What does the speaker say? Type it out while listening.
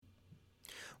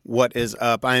What is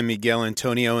up? I am Miguel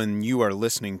Antonio, and you are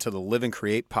listening to the Live and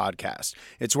Create podcast.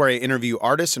 It's where I interview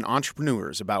artists and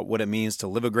entrepreneurs about what it means to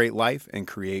live a great life and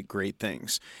create great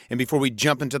things. And before we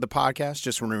jump into the podcast,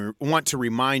 just want to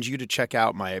remind you to check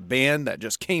out my band that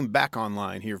just came back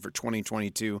online here for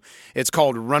 2022. It's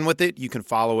called Run With It. You can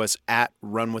follow us at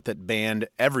Run With It Band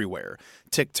everywhere: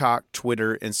 TikTok,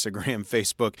 Twitter, Instagram,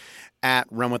 Facebook. At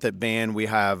Run With It Band, we're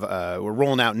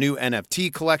rolling out new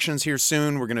NFT collections here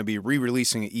soon. We're going to be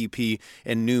re-releasing an EP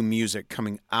and new music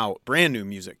coming out, brand new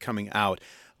music coming out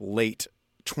late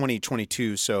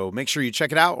 2022. So make sure you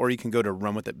check it out, or you can go to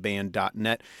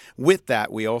runwithitband.net. With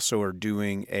that, we also are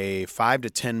doing a 5 to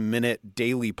 10 minute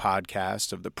daily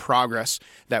podcast of the progress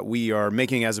that we are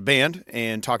making as a band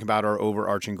and talking about our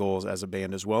overarching goals as a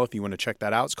band as well. If you want to check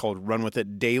that out, it's called Run With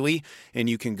It Daily, and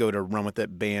you can go to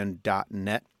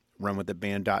runwithitband.net.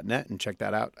 runwithitband.net and check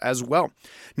that out as well.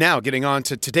 Now, getting on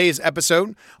to today's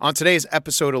episode. On today's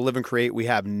episode of Live and Create, we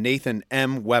have Nathan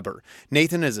M. Weber.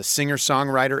 Nathan is a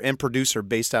singer-songwriter and producer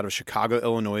based out of Chicago,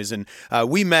 Illinois, and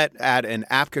we met at an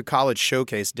APCA College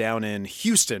showcase down in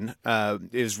Houston.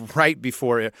 It was right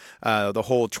before the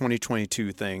whole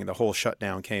 2022 thing, the whole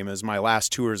shutdown came. As my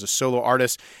last tour as a solo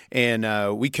artist,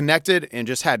 and we connected and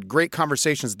just had great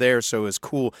conversations there, so it was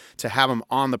cool to have him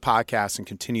on the podcast and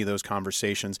continue those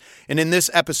conversations. And in this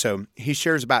episode, he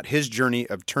shares about his journey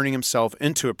of turning himself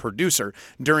into a producer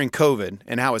during COVID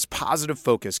and how his positive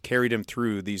focus carried him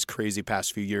through these crazy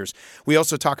past few years. We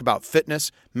also talk about fitness,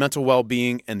 mental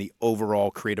well-being, and the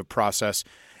overall creative process.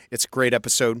 It's a great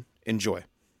episode. Enjoy.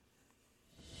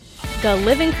 The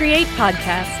Live and Create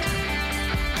podcast.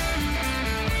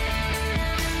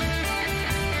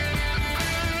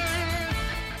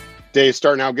 Day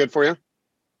starting out good for you?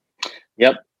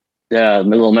 Yep. A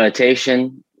little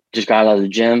meditation. Just got out of the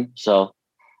gym, so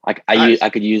I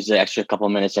could use the extra couple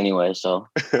of minutes anyway. So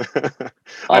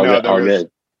I know all good.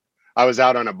 I was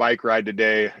out on a bike ride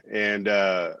today, and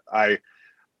I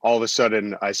all of a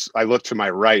sudden I look to my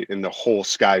right, and the whole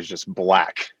sky is just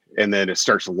black, and then it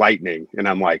starts lightning, and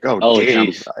I'm like, oh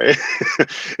damn!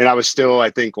 And I was still, I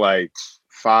think, like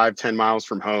 5-10 miles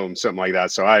from home, something like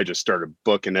that. So I just started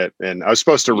booking it, and I was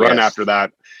supposed to run after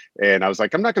that. And I was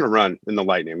like, I'm not going to run in the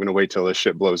lightning. I'm going to wait till this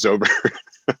shit blows over.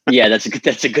 Yeah, that's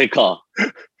a good call.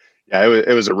 Yeah,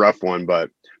 it was a rough one, but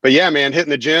yeah, man, hitting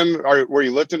the gym. Were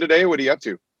you lifting today? What are you up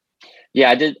to? Yeah,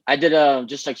 I did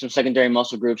just like some secondary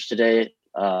muscle groups today.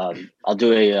 I'll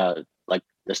do like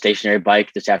the stationary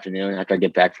bike this afternoon after I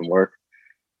get back from work.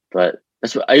 But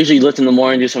that's what I usually lift in the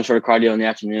morning, do some sort of cardio in the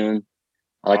afternoon.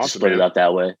 I like to split it up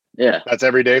that way. Yeah. That's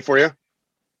every day for you?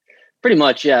 Pretty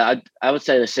much, yeah. I would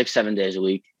say 6-7 days a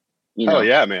week. You know, oh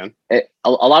yeah, man. A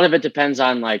lot of it depends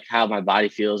on like how my body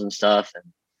feels and stuff. And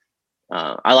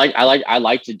I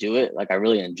like to do it. Like I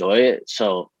really enjoy it.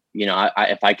 So, you know,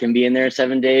 if I can be in there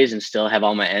 7 days and still have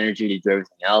all my energy to do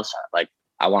everything else,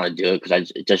 I want to do it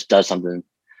because it just does something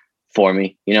for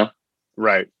me, you know?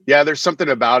 Right. Yeah. There's something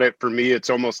about it. For me, it's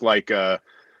almost like a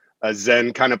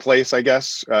Zen kind of place, I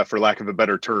guess, for lack of a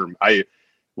better term. I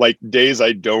like days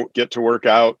I don't get to work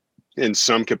out in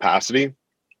some capacity.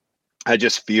 I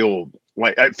just feel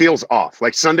like it feels off.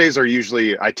 Like Sundays are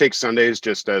usually, I take Sundays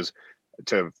just as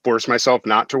to force myself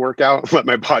not to work out, let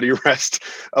my body rest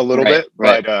a little bit.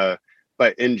 Right.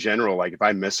 But in general, like if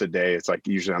I miss a day, it's like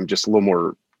usually I'm just a little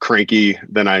more cranky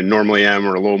than I normally am,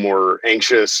 or a little more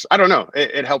anxious. I don't know.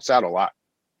 It helps out a lot.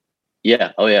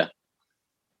 Yeah. Oh yeah.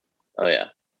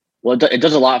 Well, it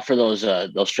does a lot for those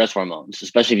stress hormones,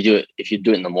 especially if you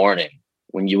do it in the morning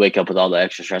when you wake up with all the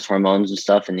extra stress hormones and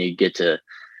stuff, and you get to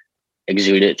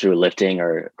exude it through lifting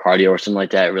or cardio or something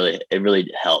like that. It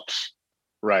really helps.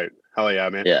 Right. Hell yeah,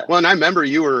 man. Yeah. Well, and I remember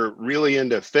you were really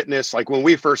into fitness. Like when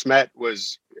we first met it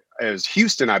was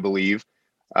Houston, I believe.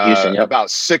 Houston, yep.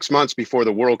 About 6 months before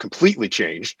the world completely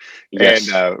changed.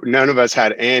 Yes. And none of us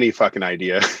had any fucking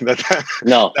idea that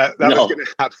was going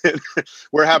to happen.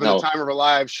 We're having the time of our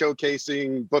lives,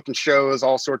 showcasing, booking shows,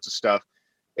 all sorts of stuff.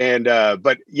 And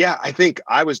but yeah, I think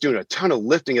I was doing a ton of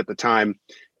lifting at the time.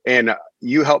 And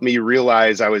you helped me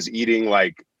realize I was eating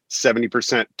like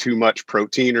 70% too much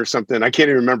protein or something. I can't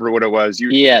even remember what it was.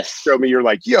 You showed me, you're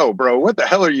like, yo, bro, what the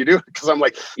hell are you doing? Because I'm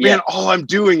like, man, all I'm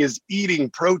doing is eating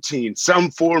protein,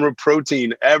 some form of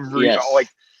protein like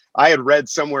I had read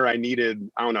somewhere I needed,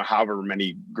 I don't know, however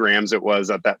many grams it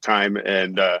was at that time.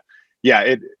 And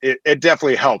yeah, it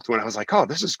definitely helped when I was like, oh,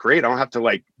 this is great. I don't have to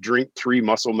like drink 3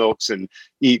 muscle milks and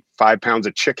eat 5 pounds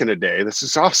of chicken a day. This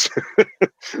is awesome.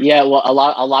 Yeah. Well, a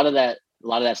lot of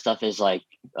that stuff is like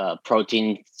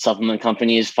protein supplement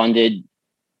companies funded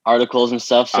articles and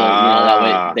stuff. So, you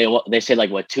know, that way they say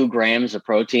like 2 grams of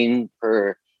protein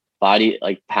per body,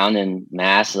 like pounding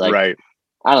mass. Like, right.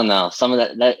 I don't know. Some of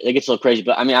that it gets a little crazy,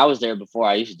 but I mean, I was there before.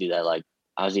 I used to do that. Like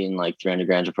I was eating like 300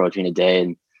 grams of protein a day,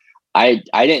 and I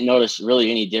didn't notice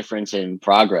really any difference in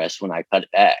progress when I cut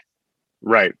it back.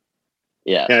 Right.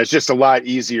 Yeah. And it's just a lot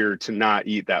easier to not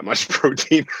eat that much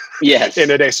protein Yes. in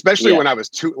a day, especially when I was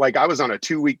I was on a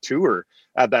 2-week tour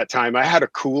at that time. I had a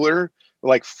cooler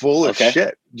like full of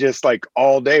shit, just like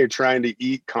all day trying to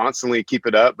eat constantly, keep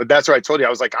it up. But that's what I told you.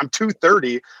 I was like, I'm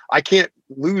 230. I can't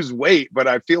lose weight, but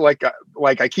I feel like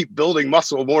I keep building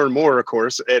muscle more and more, of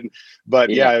course. But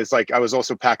it's like I was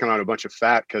also packing on a bunch of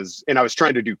fat and I was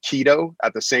trying to do keto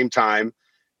at the same time.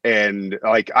 And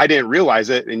like, I didn't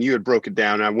realize it. And you had broke it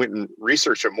down. I went and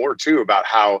researched it more too about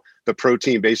how the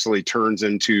protein basically turns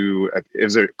into,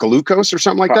 is it glucose or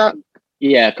something like that?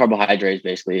 Yeah. Carbohydrates,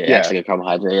 basically. Yeah. Actually a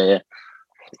carbohydrate. Yeah.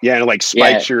 Yeah, and it like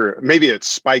spikes it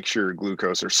spikes your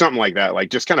glucose or something like that. Like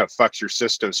just kind of fucks your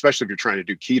system, especially if you're trying to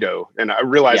do keto. And I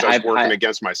realized I was working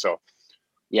against myself.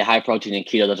 Yeah, high protein and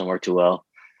keto doesn't work too well.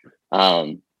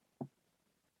 But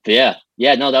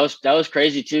no, that was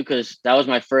crazy too, because that was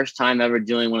my first time ever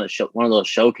doing one of those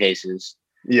showcases.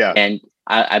 Yeah, and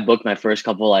I booked my first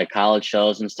couple like college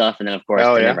shows and stuff, and then of course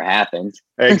it never happened.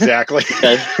 Exactly.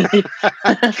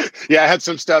 Yeah, I had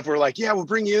some stuff where like, we'll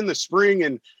bring you in the spring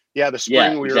and. Yeah, the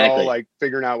spring we were all like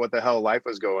figuring out what the hell life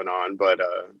was going on. But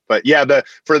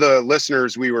for the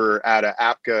listeners, we were at a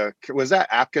APCA. Was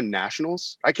that APCA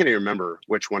Nationals? I can't even remember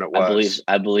which one it was.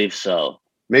 I believe so.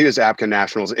 Maybe it was APCA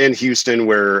Nationals in Houston,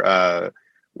 where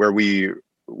we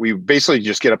basically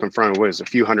just get up in front of a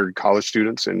few hundred college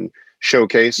students and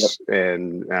showcase. Yep.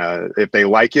 And if they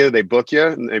like you, they book you,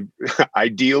 and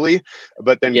ideally.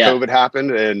 But then COVID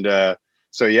happened, and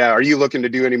so are you looking to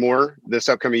do any more this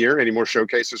upcoming year? Any more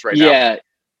showcases now?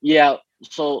 Yeah.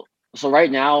 So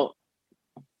right now,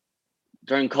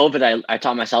 during COVID, I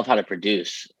taught myself how to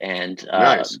produce and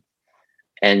nice.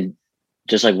 And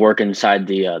just like work inside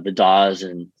the DAWs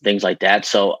and things like that.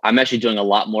 So I'm actually doing a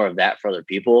lot more of that for other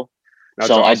people. That's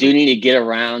awesome. I do need to get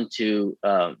around to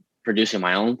producing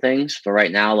my own things, but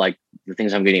right now, like the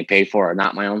things I'm getting paid for are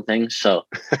not my own things. So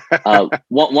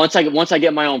once I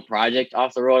get my own project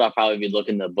off the road, I'll probably be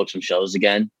looking to book some shows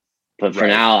again. But for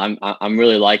now, I'm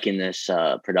really liking this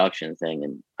production thing,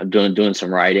 and I'm doing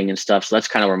some writing and stuff. So that's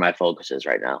kind of where my focus is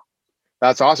right now.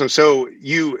 That's awesome. So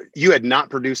you had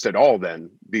not produced at all then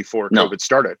before COVID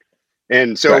started,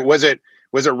 and so correct.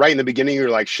 Was it right in the beginning? You're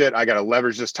like, shit, I got to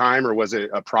leverage this time, or was it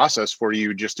a process for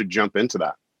you just to jump into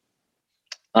that?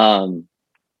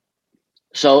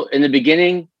 So in the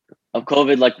beginning of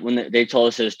COVID, like when they told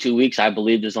us it was 2 weeks, I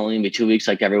believed it was only gonna be 2 weeks,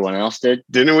 like everyone else did.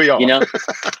 Didn't we all? You know,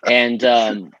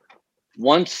 and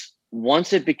once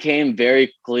it became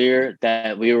very clear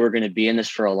that we were going to be in this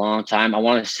for a long time, I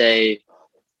want to say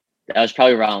that was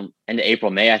probably around end of April,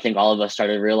 May. I think all of us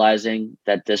started realizing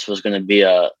that this was going to be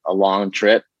a long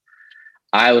trip.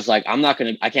 I was like,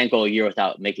 I can't go a year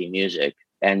without making music.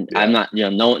 And I'm not,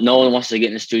 no one wants to get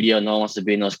in the studio. No one wants to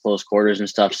be in those close quarters and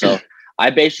stuff. So I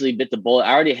basically bit the bullet.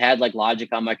 I already had like Logic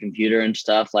on my computer and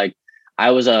stuff. Like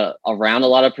I was around a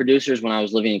lot of producers when I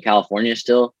was living in California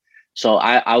still. So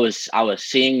I was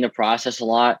seeing the process a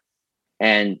lot,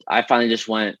 and I finally just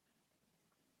went,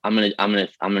 I'm gonna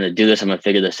do this. I'm gonna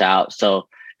figure this out. So,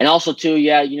 and also too,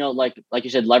 like you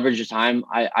said, leverage your time.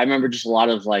 I remember just a lot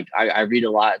of like, I read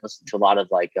a lot, listen to a lot of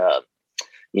like,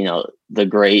 the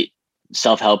great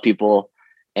self-help people,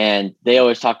 and they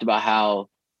always talked about how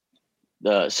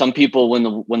some people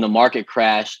when the market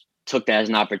crashed took that as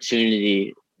an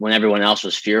opportunity when everyone else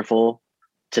was fearful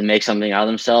to make something out of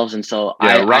themselves. And so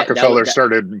Rockefeller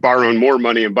started borrowing more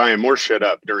money and buying more shit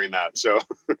up during that. So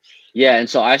and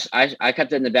so I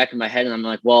kept it in the back of my head, and I'm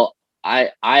like, well,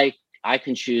 I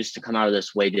can choose to come out of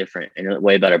this way different in a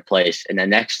way better place. And then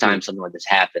next time something like this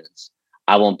happens,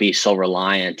 I won't be so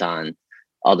reliant on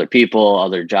other people,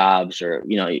 other jobs, or,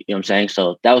 you know what I'm saying?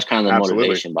 So that was kind of the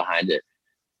motivation behind it.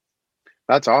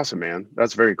 That's awesome, man.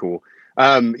 That's very cool.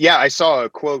 I saw a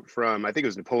quote from, I think it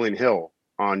was Napoleon Hill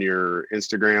on your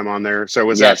Instagram on there. So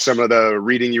was that some of the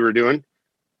reading you were doing?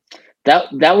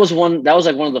 That was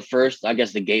like one of the first, I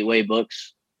guess, the gateway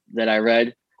books that I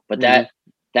read, but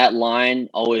that line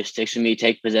always sticks with me.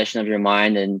 Take possession of your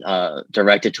mind and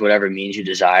direct it to whatever means you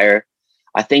desire.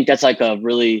 I think that's like a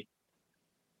really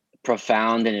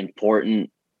profound and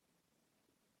important,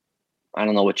 I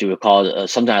don't know what you would call it,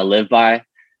 something I live by,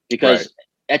 because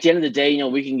at the end of the day,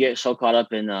 we can get so caught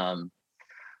up in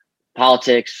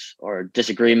politics or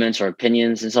disagreements or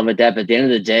opinions and stuff like that. But at the end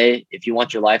of the day, if you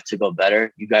want your life to go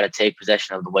better, you got to take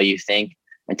possession of the way you think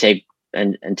and take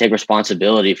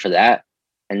responsibility for that,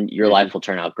 and your life will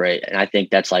turn out great. And I think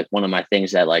that's like one of my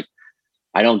things that like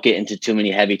I don't get into too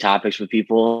many heavy topics with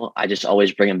people. I just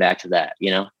always bring them back to that,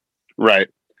 you know? Right.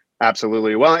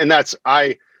 Absolutely. Well, and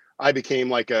I became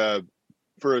like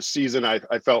for a season, I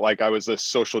felt like I was a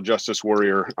social justice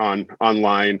warrior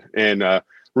online, and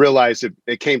realized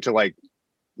it came to like,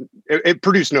 it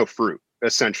produced no fruit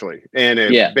essentially. And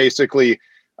it basically,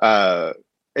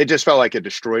 it just felt like it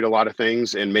destroyed a lot of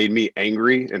things and made me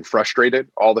angry and frustrated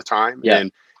all the time. Yeah.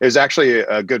 And it was actually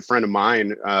a good friend of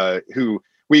mine who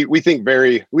we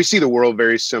see the world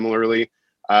very similarly.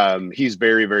 He's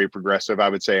very, very progressive. I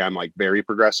would say I'm like very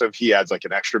progressive. He adds like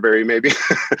an extra very maybe.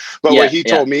 But what he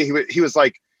told me, he was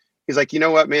like, he's like, you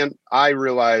know what, man, I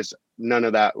realized none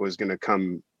of that was going to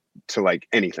come to like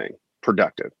anything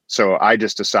productive. So I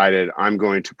just decided I'm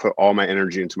going to put all my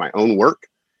energy into my own work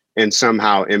and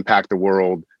somehow impact the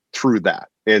world through that.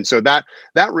 And so that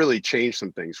really changed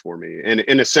some things for me. And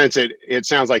in a sense, it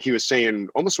sounds like he was saying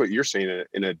almost what you're saying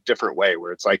in a different way,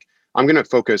 where it's like, I'm going to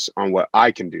focus on what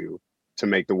I can do to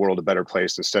make the world a better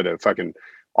place instead of fucking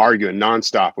arguing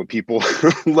nonstop with people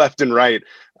left and right,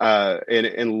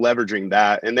 and leveraging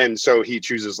that. And then so he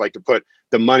chooses like to put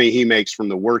the money he makes from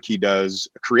the work he does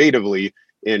creatively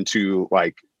into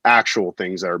like actual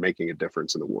things that are making a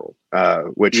difference in the world,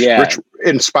 which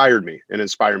inspired me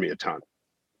a ton.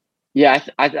 Yeah,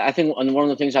 I think one of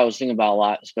the things I was thinking about a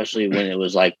lot, especially when it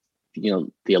was like, you know,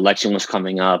 the election was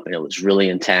coming up and it was really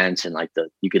intense, and like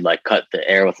you could like cut the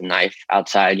air with a knife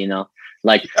outside, you know,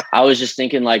 like I was just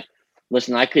thinking like,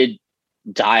 listen, I could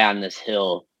die on this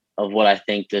hill of what I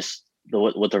think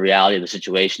what the reality of the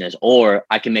situation is, or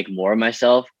I can make more of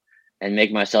myself and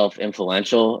make myself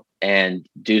influential and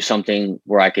do something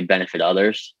where I could benefit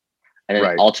others. And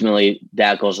then ultimately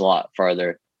that goes a lot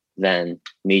farther than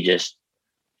me just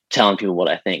telling people what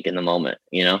I think in the moment,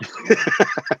 you know?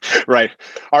 Right.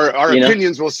 Our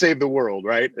opinions will save the world,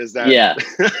 right? Is that? Yeah.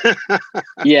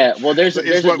 Yeah. Well, there's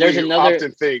another,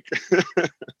 often think.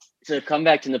 To come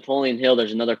back to Napoleon Hill,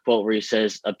 there's another quote where he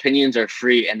says, opinions are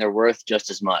free and they're worth just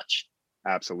as much.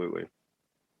 Absolutely.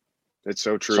 It's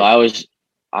so true. So I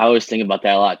always think about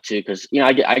that a lot too. Cause you know,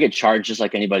 I get charged just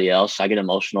like anybody else. I get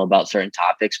emotional about certain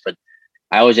topics, but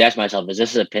I always ask myself, is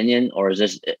this an opinion, or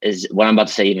is what I'm about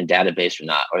to say even database or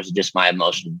not? Or is it just my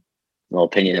emotional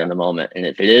opinion in the moment? And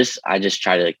if it is, I just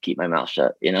try to keep my mouth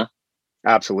shut, you know?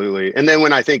 Absolutely. And then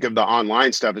when I think of the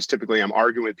online stuff, is typically I'm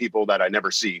arguing with people that I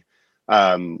never see,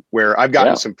 where I've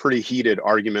gotten some pretty heated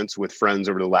arguments with friends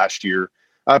over the last year,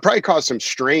 probably caused some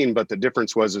strain, but the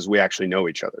difference is we actually know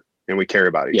each other and we care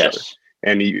about each other.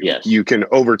 And you can,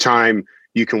 over time,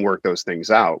 you can work those things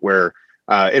out where,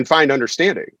 and find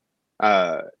understanding.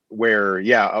 Where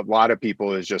a lot of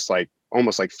people is just like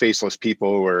almost like faceless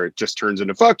people, where it just turns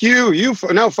into fuck you,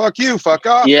 fuck you, fuck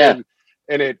off.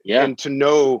 And to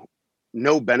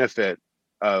no benefit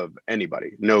of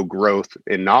anybody, no growth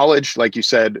in knowledge, like you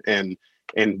said, and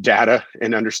data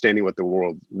and understanding what the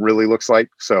world really looks like.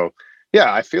 So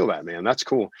yeah, I feel that, man. That's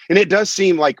cool. And it does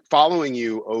seem like following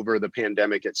you over the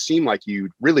pandemic, it seemed like you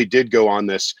really did go on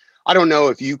this, I don't know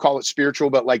if you call it spiritual,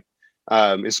 but like,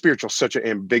 is spiritual such an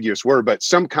ambiguous word, but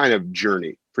some kind of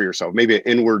journey for yourself, maybe an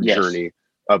inward journey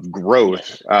of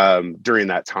growth during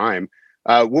that time.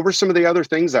 What were some of the other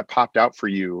things that popped out for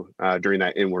you during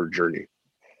that inward journey?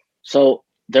 So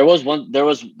there's this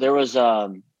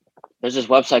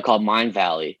website called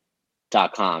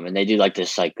mindvalley.com, and they do like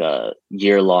this like a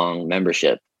year-long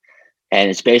membership, and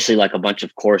it's basically like a bunch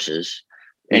of courses,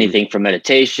 anything from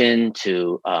meditation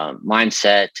to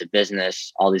mindset to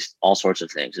business, all sorts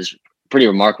of things. It's a pretty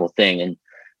remarkable thing. And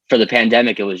for the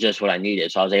pandemic, it was just what I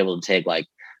needed. So I was able to take like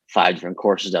 5 different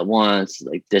courses at once,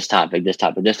 like this topic.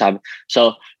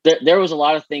 So there was a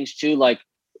lot of things too. Like,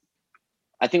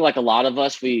 I think like a lot of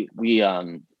us, we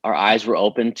our eyes were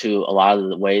open to a lot of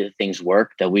the way that things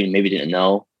work that we maybe didn't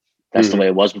know that's the way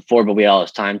it was before, but we had all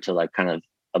this time to like kind of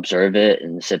observe it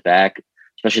and sit back,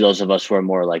 especially those of us who are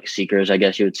more like seekers, I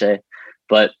guess you would say.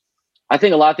 But I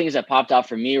think a lot of things that popped out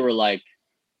for me were like,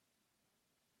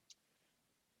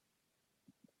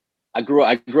 I grew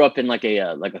up in like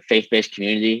a faith-based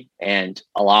community, and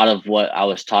a lot of what I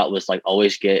was taught was like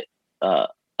always get a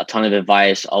ton of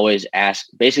advice, always ask,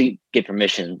 basically get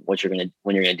permission when you're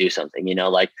gonna do something, you know,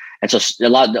 like. And so a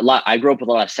lot. I grew up with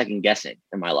a lot of second guessing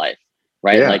in my life,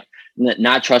 right? Yeah. Like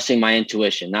not trusting my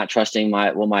intuition, not trusting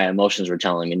what my emotions were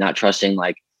telling me, not trusting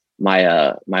like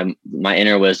my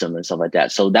inner wisdom and stuff like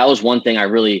that. So that was one thing I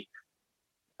really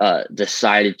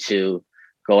decided to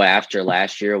go after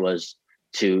last year, was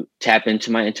to tap into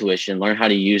my intuition, learn how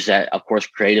to use that, of course,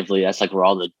 creatively. That's like where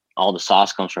all the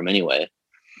sauce comes from anyway.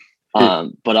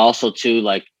 But also too,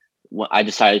 like when I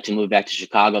decided to move back to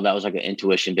Chicago, that was like an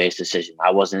intuition based decision.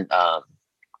 I wasn't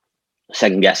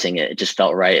second guessing it. It just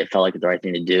felt right. It felt like the right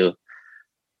thing to do.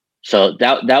 So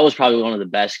that was probably one of the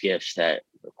best gifts that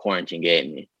quarantine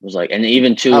gave me. It was like, and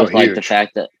even too, with like the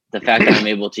fact that I'm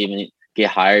able to even get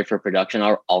hired for production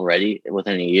already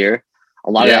within a year.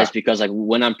 A lot of that is because like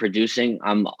when I'm producing,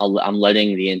 I'm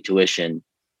letting the intuition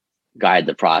guide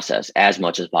the process as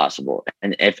much as possible.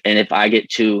 And if I get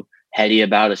too heady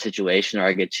about a situation, or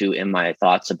I get too in my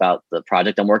thoughts about the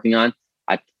project I'm working on,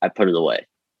 I put it away,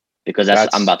 because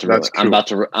I'm about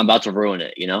to ruin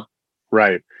it, you know?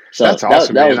 Right. So that's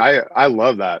awesome, man. I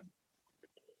love that.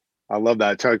 I love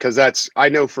that, because I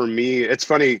know for me, it's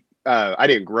funny. I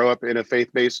didn't grow up in a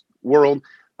faith-based world,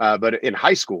 but in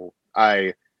high school,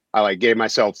 I like gave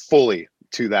myself fully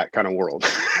to that kind of world.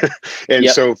 And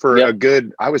so for a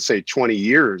good, I would say 20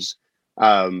 years,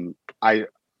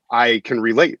 I can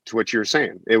relate to what you're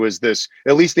saying. It was this,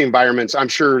 at least the environments, I'm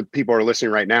sure people are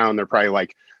listening right now and they're probably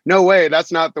like, no way,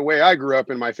 that's not the way I grew up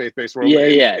in my faith-based world.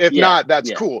 If not,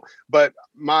 that's cool. But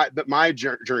my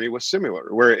journey was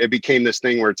similar, where it became this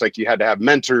thing where it's like you had to have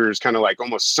mentors, kind of like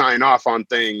almost sign off on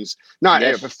things, not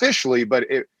officially, but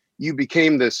it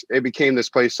became this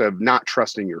place of not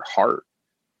trusting your heart.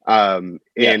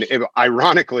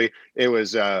 Ironically, it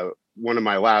was one of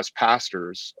my last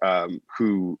pastors,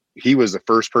 who he was the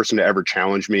first person to ever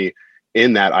challenge me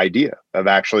in that idea of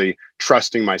actually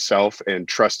trusting myself and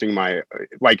trusting my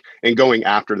and going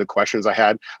after the questions I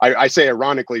had. I say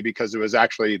ironically because it was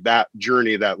actually that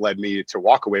journey that led me to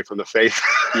walk away from the faith.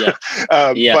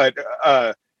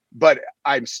 But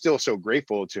I'm still so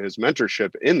grateful to his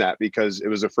mentorship in that, because it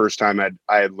was the first time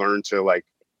I had learned to like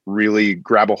really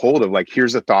grab a hold of like,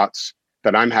 here's the thoughts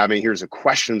that I'm having, here's the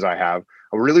questions I have.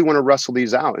 I really want to wrestle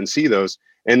these out and see those.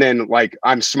 And then like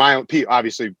I'm smiling.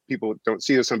 Obviously people don't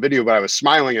see this on video, but I was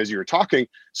smiling as you were talking,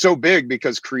 so big,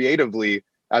 because creatively,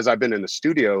 as I've been in the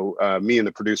studio, me and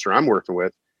the producer I'm working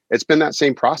with, it's been that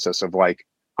same process of like,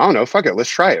 I don't know, fuck it, let's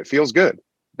try it. It feels good.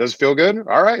 Does it feel good?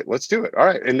 All right, let's do it. All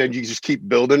right. And then you just keep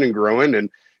building and growing.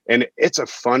 And it's a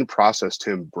fun process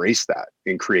to embrace that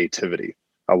in creativity.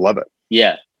 I love it.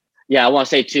 Yeah. Yeah. I want to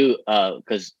say too,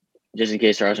 because just in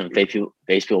case there are some faith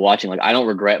people watching, like I don't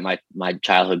regret my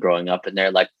childhood growing up in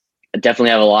there. Like I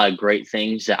definitely have a lot of great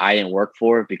things that I didn't work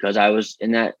for because I was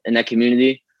in that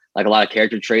community. Like a lot of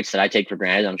character traits that I take for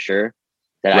granted, I'm sure,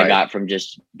 that I got from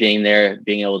just being there,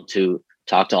 being able to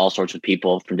talk to all sorts of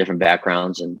people from different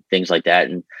backgrounds and things like that.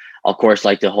 And of course,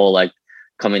 like the whole like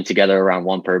coming together around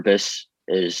one purpose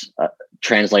is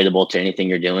translatable to anything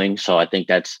you're doing. So I think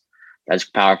that's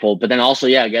powerful. But then also,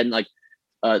 again, like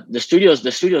the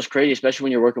studio's crazy, especially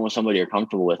when you're working with somebody you're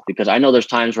comfortable with, because I know there's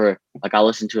times where like I'll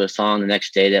listen to a song the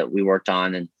next day that we worked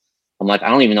on and I'm like, I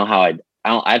don't even know how I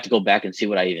have to go back and see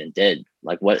what I even did.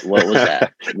 Like what was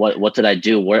that? what did I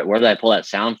do? Where did I pull that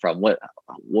sound from? What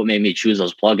made me choose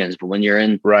those plugins? But when you're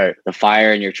in the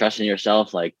fire and you're trusting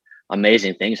yourself, like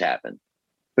amazing things happen.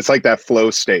 It's like that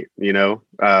flow state, you know?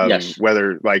 Yes.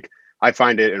 Whether like I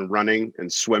find it in running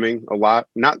and swimming a lot,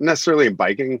 not necessarily in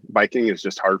biking. Biking is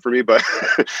just hard for me, but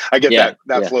I get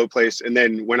that flow place. And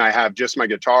then when I have just my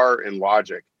guitar and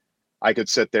Logic, I could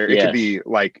sit there. It could be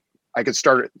like, I could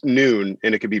start at noon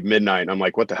and it could be midnight. I'm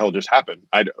like, what the hell just happened?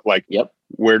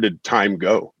 Where did time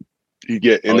go? You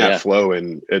get in that flow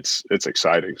and it's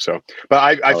exciting. So,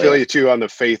 but I feel you too on the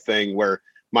faith thing, where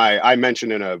I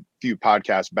mentioned in a few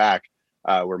podcasts back,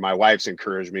 where my wife's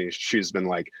encouraged me. She's been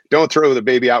like, don't throw the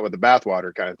baby out with the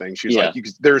bathwater kind of thing. She's like,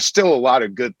 there's still a lot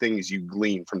of good things you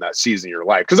glean from that season of your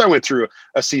life. Cause I went through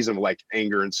a season of like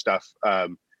anger and stuff,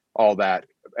 all that.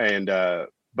 And,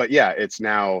 but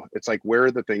it's like, where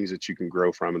are the things that you can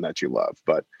grow from and that you love?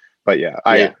 But I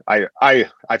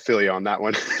feel you on that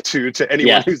one to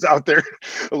anyone who's out there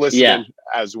listening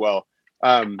as well.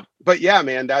 But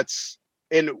man,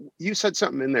 and you said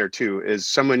something in there too, is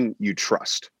someone you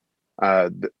trust.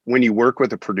 When you work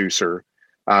with a producer,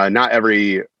 not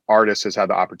every artist has had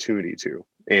the opportunity to.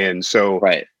 And so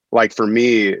like for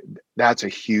me, that's a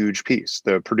huge piece.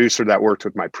 The producer that worked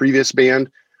with my previous band,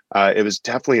 it was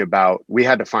definitely about, we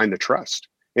had to find the trust.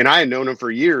 And I had known him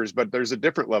for years, but there's a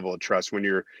different level of trust when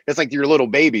it's like your little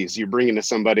babies, you bring into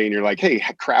somebody and you're like, hey,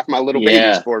 craft my little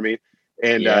babies for me.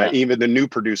 And even the new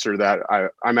producer that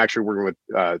I'm actually working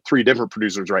with 3 different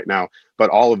producers right now, but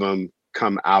all of them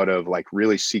come out of like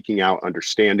really seeking out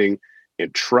understanding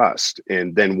and trust.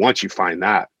 And then once you find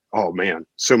that, oh man,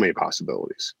 so many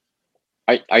possibilities.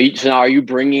 Are you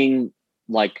bringing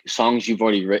like songs you've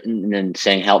already written and then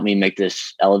saying, help me make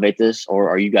this, elevate this, or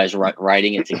are you guys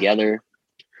writing it together?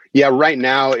 Right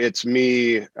now it's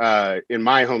me in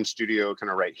my home studio, kind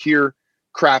of right here,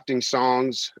 crafting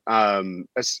songs.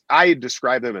 I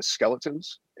describe them as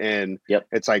skeletons. And Yep.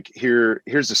 it's like,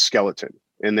 here's a skeleton.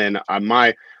 And then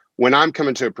when I'm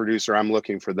coming to a producer, I'm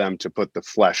looking for them to put the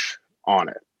flesh on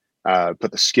it,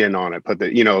 put the skin on it, put the,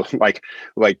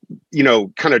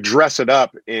 kind of dress it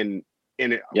up in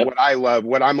it. Yep. What I love,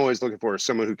 what I'm always looking for is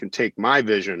someone who can take my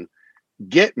vision,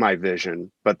 get my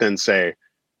vision, but then say,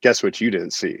 guess what you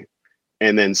didn't see?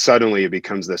 And then suddenly it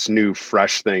becomes this new,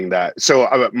 fresh thing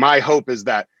my hope is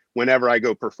that whenever I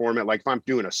go perform it, like if I'm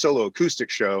doing a solo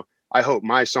acoustic show, I hope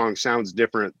my song sounds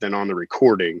different than on the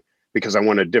recording because I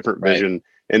want a different vision.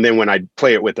 And then when I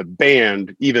play it with a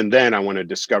band, even then I want to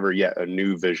discover yet a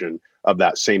new vision of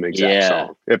that same exact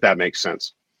song, if that makes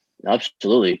sense.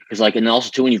 Absolutely. Because and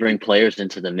also too, when you bring players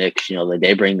into the mix,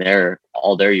 they bring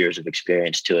all their years of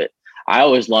experience to it. I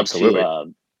always love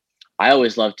to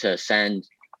send,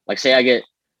 say I get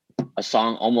a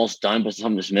song almost done, but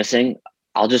something's missing.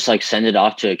 I'll just send it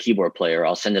off to a keyboard player.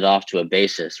 I'll send it off to a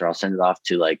bassist, or I'll send it off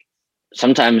to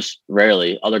sometimes,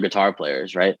 rarely, other guitar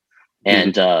players. Right.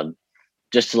 And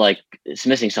just to it's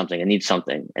missing something. It needs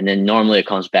something. And then normally it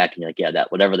comes back and you're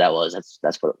that whatever that was,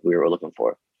 that's what we were looking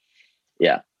for.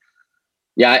 Yeah.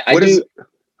 Yeah. I do.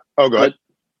 Oh, go ahead.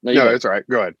 No, it's all right.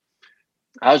 Go ahead.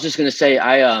 I was just going to say,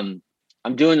 I'm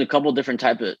doing a couple different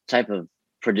type of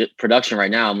production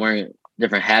right now. I'm wearing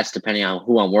different hats depending on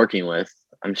who I'm working with.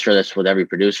 I'm sure that's with every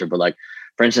producer, but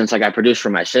for instance, I produce for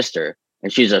my sister,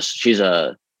 and she's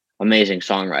a amazing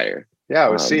songwriter. Yeah, I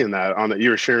was seeing that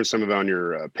you were sharing some of it on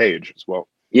your page as well.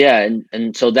 Yeah,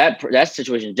 and so that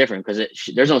situation is different because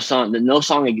there's no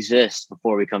song exists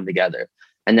before we come together,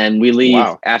 and then we leave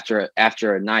after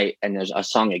a night, and there's a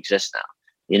song exists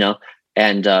now,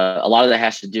 and a lot of that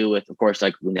has to do with, of course,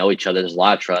 we know each other. There's a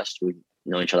lot of trust. We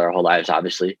know each other our whole lives,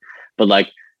 obviously, but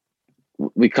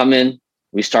we come in,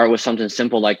 we start with something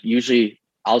simple. Usually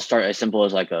I'll start as simple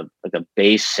as a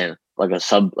bass and a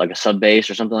sub bass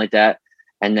or something like that.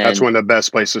 And then that's one of the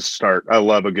best places to start. I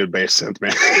love a good bass synth,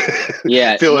 man.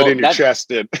 Yeah. Feel it in your chest,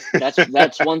 dude.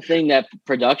 that's one thing that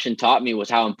production taught me was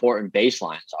how important bass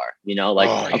lines are,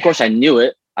 of course I knew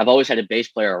it. I've always had a bass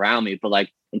player around me, but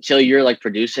until you're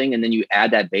producing and then you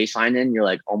add that bass line in,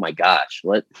 you're oh my gosh,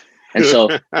 what? And so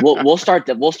we'll start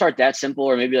that simple,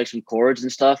 or maybe some chords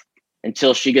and stuff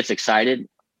until she gets excited.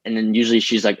 And then usually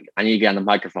she's I need to get on the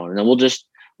microphone, and then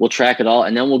we'll track it all,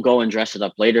 and then we'll go and dress it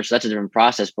up later. So that's a different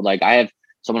process. But I have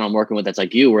someone I'm working with that's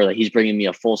like you, where he's bringing me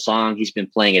a full song. He's been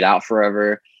playing it out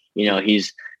forever.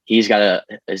 He's got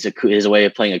his way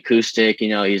of playing acoustic.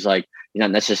 He's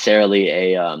not necessarily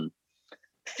a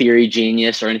theory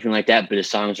genius or anything like that, but his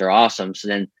songs are awesome. So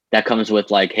then that comes with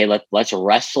hey, let's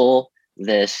wrestle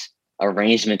this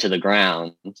arrangement to the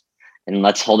ground and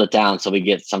let's hold it down so we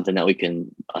get something that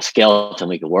a skeleton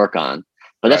we can work on.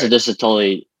 But that's just a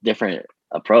totally different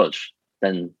approach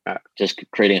than just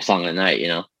creating a song at night,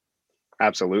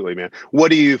 Absolutely, man.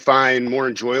 What do you find more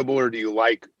enjoyable, or do you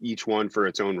like each one for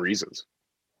its own reasons?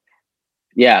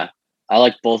 Yeah, I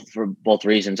like both for both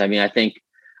reasons. I mean, I think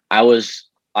I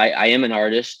am an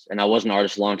artist, and I was an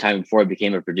artist a long time before I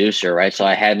became a producer, right? So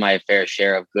I had my fair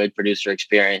share of good producer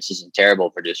experiences and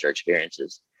terrible producer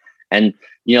experiences. And,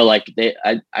 I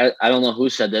don't know who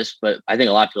said this, but I think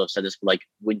a lot of people have said this, but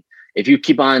if you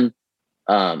keep on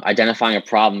identifying a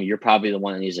problem, you're probably the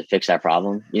one that needs to fix that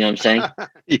problem. You know what I'm saying?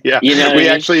 Yeah.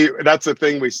 That's the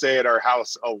thing we say at our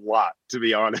house a lot, to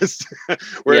be honest,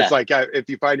 where it's if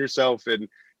you find yourself in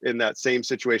that same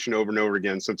situation over and over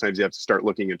again, sometimes you have to start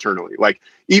looking internally,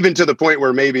 even to the point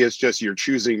where maybe it's just you're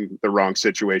choosing the wrong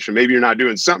situation. Maybe you're not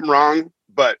doing something wrong,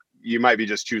 but you might be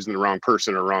just choosing the wrong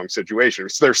person or wrong situation.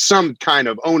 So there's some kind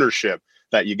of ownership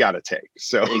that you got to take.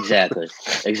 So exactly.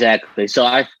 So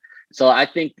I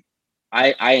think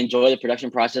I enjoy the production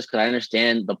process because I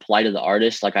understand the plight of the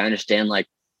artist. I understand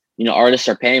artists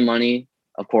are paying money,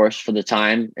 of course, for the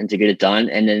time and to get it done.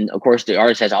 And then of course the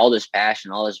artist has all this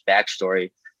passion, all this backstory,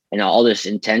 and all this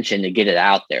intention to get it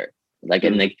out there.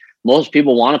 And most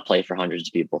people want to play for hundreds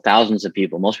of people, thousands of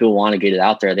people. Most people want to get it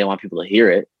out there. They want people to hear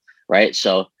it. Right.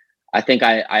 So I think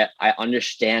I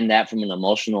understand that from an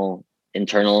emotional,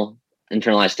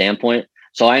 internalized standpoint.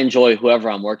 So I enjoy whoever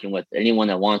I'm working with. Anyone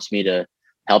that wants me to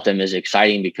help them is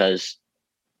exciting because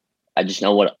I just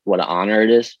know what an honor it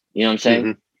is. You know what I'm saying?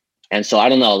 Mm-hmm. And so I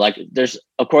don't know, there's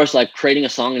of course, creating a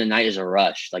song in a night is a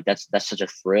rush. That's such a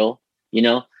thrill,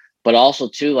 but also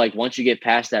too, once you get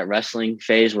past that wrestling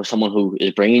phase with someone who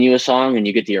is bringing you a song and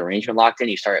you get the arrangement locked in,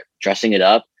 you start dressing it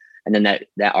up, and then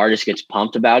that artist gets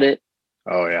pumped about it.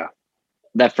 Oh yeah.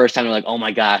 That first time they're like, oh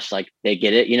my gosh, they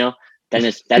get it,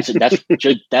 then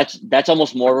that's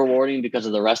almost more rewarding because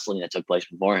of the wrestling that took place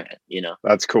beforehand,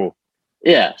 That's cool.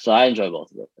 Yeah. So I enjoy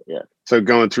both of it. Yeah. So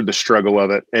going through the struggle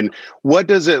of it, and what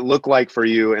does it look like for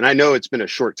you? And I know it's been a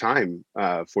short time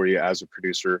for you as a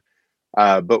producer,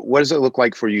 but what does it look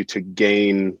like for you to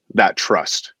gain that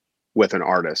trust with an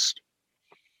artist?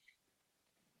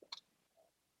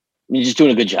 You're just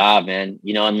doing a good job, man,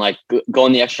 you know, and like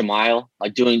going the extra mile,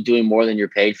 like doing more than you're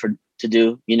paid to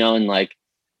do, you know, and like,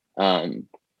 I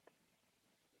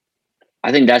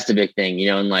think that's the big thing,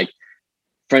 you know, and like,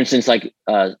 for instance, like,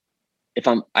 if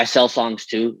I sell songs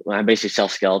too, I basically sell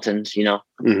skeletons, you know,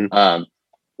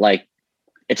 like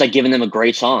it's like giving them a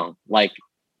great song. Like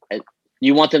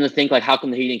you want them to think like, how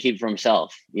come he didn't keep it for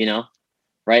himself, you know?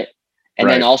 Right. And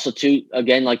then also too,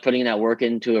 again, like putting that work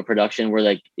into a production where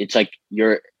like, it's like,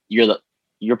 you're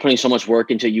putting so much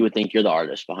work into, you would think you're the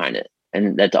artist behind it.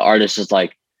 And that the artist is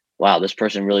like, wow, this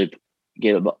person really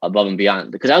gave above and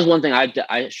beyond. Because that was one thing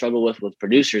I struggle with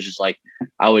producers is like,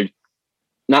 I would,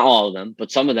 not all of them,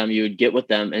 but some of them you would get with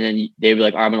them and then they'd be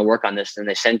like, I'm going to work on this. And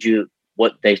they send you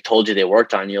what they told you they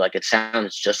worked on. You're like, it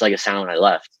sounds just like it sounded when I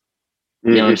left.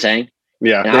 You know what I'm saying?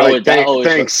 Yeah. And like,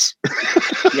 thanks.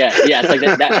 Yeah. It's like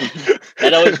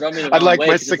that always rubbed me the wrong I'd like way,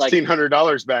 my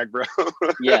 $1,600 back, bro.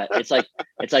 Yeah. It's like,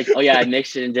 oh yeah, I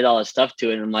mixed it and did all this stuff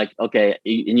to it. And I'm like, okay.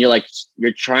 And you're like,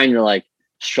 you're trying to like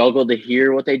struggle to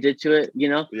hear what they did to it. You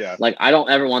know? Yeah. Like, I don't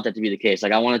ever want that to be the case.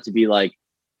 Like I want it to be like,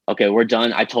 okay, we're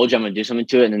done. I told you I'm going to do something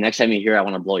to it. And the next time you hear it, I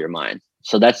want to blow your mind.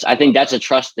 So I think that's a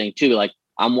trust thing too. Like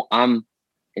I'm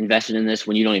invested in this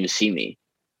when you don't even see me.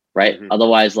 Right.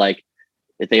 Otherwise, like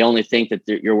if they only think that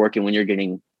you're working when you're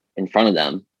getting in front of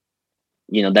them,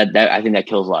 you know, that I think that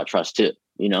kills a lot of trust too,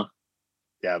 you know?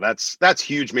 Yeah, that's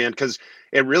huge, man. Cause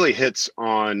it really hits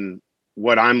on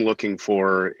what I'm looking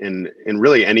for in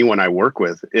really anyone I work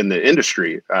with in the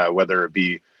industry, whether it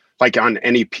be like on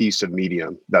any piece of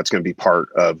medium that's going to be part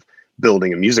of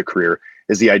building a music career,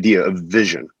 is the idea of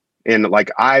vision. And like,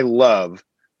 I love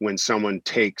when someone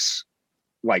takes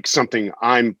like something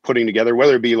I'm putting together,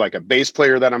 whether it be like a bass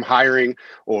player that I'm hiring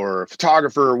or a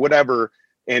photographer or whatever,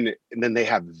 and then they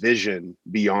have vision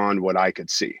beyond what I could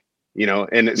see, you know?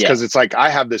 And it's because it's like, I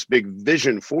have this big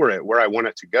vision for it where I want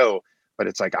it to go, but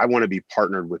it's like, I want to be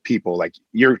partnered with people like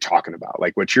you're talking about,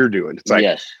 like what you're doing. It's like,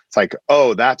 it's like,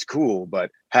 oh, that's cool.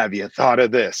 But have you thought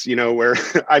of this, you know, where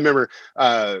I remember,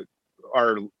 it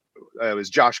was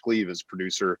Josh Cleve, as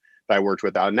producer that I worked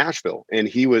with out in Nashville. And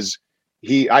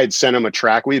I had sent him a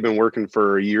track. We'd been working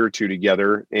for a year or two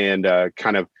together and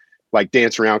kind of like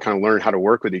dance around, kind of learn how to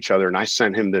work with each other. And I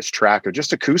sent him this track of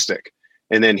just acoustic.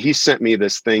 And then he sent me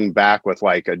this thing back with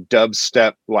like a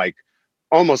dubstep, like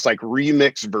almost like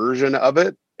remix version of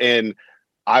it. And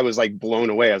I was like blown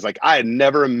away. I was like, I had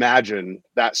never imagined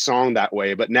that song that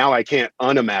way, but now I can't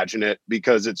unimagine it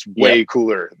because it's way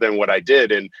cooler than what I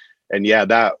did. And yeah,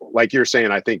 that, like you're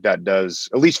saying, I think that does,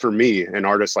 at least for me, an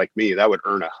artist like me, that would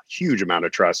earn a huge amount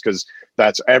of trust, because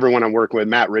that's everyone I'm working with.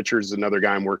 Matt Richards is another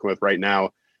guy I'm working with right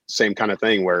now. Same kind of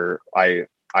thing where I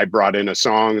brought in a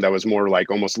song that was more like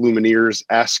almost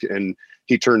Lumineers-esque, and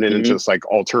he turned it into this like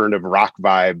alternative rock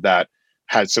vibe that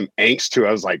had some angst to it.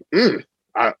 I was like,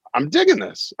 I'm digging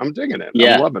this. I'm digging it.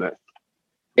 Yeah. I'm loving it.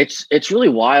 It's really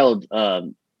wild.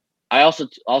 I also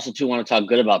too want to talk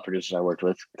good about producers I worked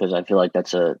with, because I feel like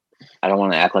I don't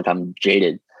want to act like I'm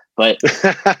jaded, but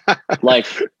like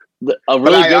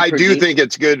I do think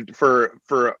it's good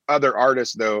for other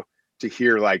artists though to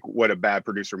hear like what a bad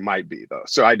producer might be though.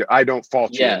 So I don't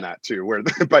fault you in that too,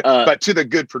 but to the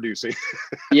good producing.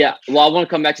 Yeah. Well, I want to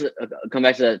come back to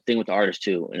that thing with the artist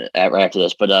too, and right after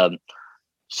this, but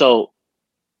so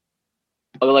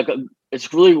like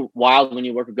it's really wild when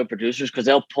you work with good producers, because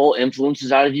they'll pull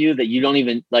influences out of you that you don't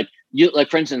even like.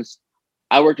 For instance,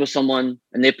 I worked with someone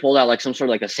and they pulled out like some sort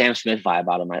of like a Sam Smith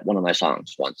vibe out of one of my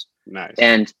songs once. Nice.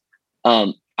 And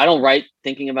I don't write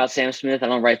thinking about Sam Smith. I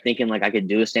don't write thinking like I could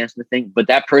do a Sam Smith thing, but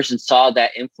that person saw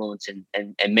that influence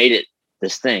and made it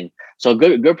this thing. So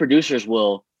good producers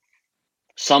will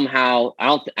somehow, I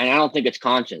don't think it's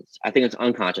conscious. I think it's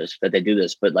unconscious that they do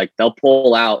this, but like they'll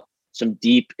pull out some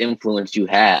deep influence you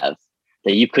have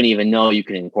that you couldn't even know you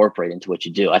can incorporate into what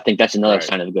you do. I think that's another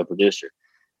sign of a good producer.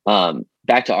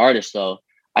 Back to artists though,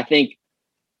 I think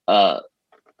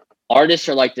artists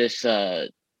are like this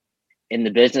in the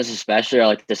business, especially, are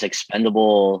like this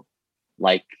expendable,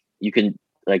 like you can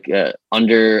like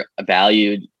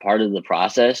undervalued part of the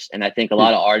process. And I think a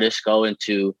lot of artists go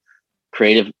into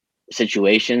creative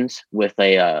situations with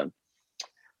a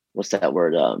what's that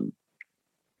word?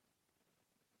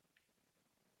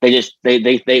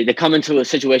 They come into a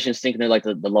situation thinking they're like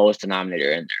the lowest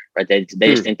denominator in there, right? They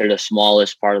just think they're the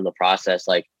smallest part of the process.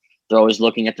 Like they're always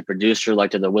looking at the producer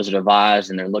like they're the Wizard of Oz,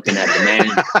 and they're looking at the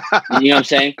man. You know what I'm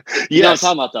saying? You know what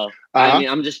I'm talking about, though. I mean,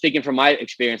 I'm just speaking from my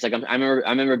experience. Like I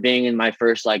remember being in my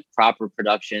first like proper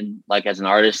production, like as an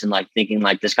artist, and like thinking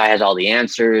like this guy has all the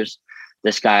answers.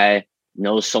 This guy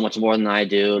knows so much more than I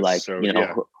do. Like, so, you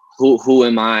know, who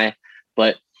am I?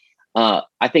 But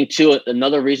I think too,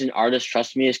 another reason artists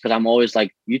trust me is because I'm always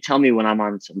like, you tell me when I'm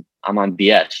on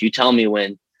BS. You tell me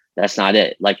when that's not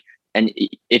it. Like, and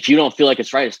if you don't feel like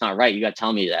it's right, it's not right. You got to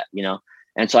tell me that, you know?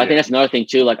 And so I think that's another thing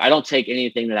too. Like, I don't take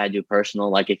anything that I do personal.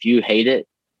 Like, if you hate it,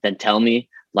 then tell me.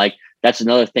 Like, that's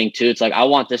another thing too. It's like, I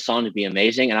want this song to be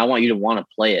amazing, and I want you to want to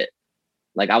play it.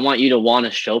 Like, I want you to want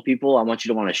to show people. I want you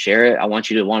to want to share it. I want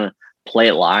you to want to play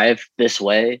it live this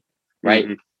way. Right.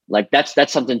 Mm-hmm. Like,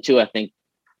 that's something too, I think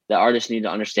the artists need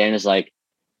to understand is like,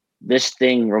 this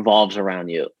thing revolves around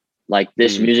you. Like,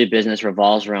 this music business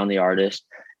revolves around the artist.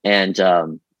 And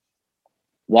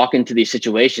walk into these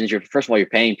situations, first of all, you're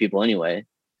paying people anyway,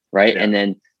 right? Yeah. And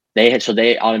then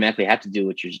they automatically have to do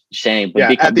what you're saying. But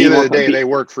at the end of the day, they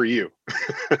work for you.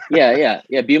 yeah.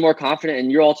 Be more confident,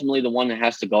 and you're ultimately the one that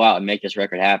has to go out and make this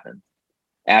record happen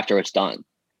after it's done.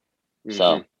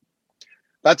 Mm-hmm.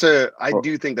 So I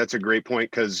do think that's a great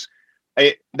point, because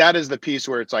that is the piece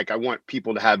where it's like, I want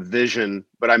people to have vision.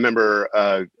 But I remember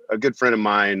a good friend of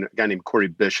mine, a guy named Corey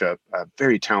Bishop, a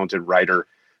very talented writer.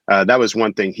 That was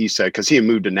one thing he said, because he had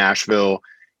moved to Nashville,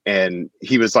 and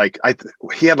he was like,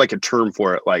 he had like a term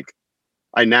for it, like,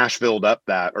 I Nashvilled up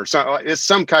that, or it's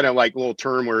some kind of like little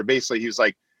term where basically he's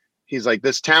like,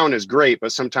 this town is great,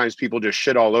 but sometimes people just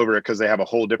shit all over it because they have a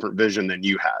whole different vision than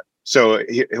you had. So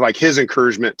like his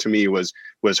encouragement to me was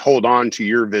hold on to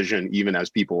your vision, even as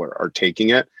people are taking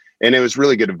it. And it was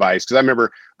really good advice, because I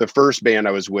remember the first band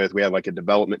I was with, we had like a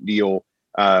development deal.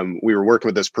 We were working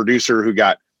with this producer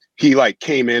he like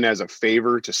came in as a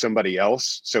favor to somebody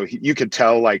else. So you could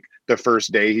tell like the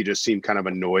first day, he just seemed kind of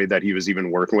annoyed that he was even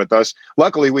working with us.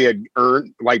 Luckily we had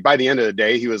earned, like by the end of the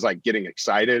day, he was like getting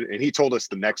excited. And he told us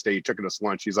the next day, he took us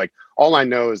lunch. He's like, all I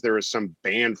know is there was some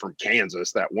band from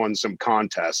Kansas that won some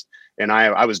contest, and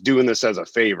I was doing this as a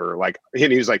favor. Like,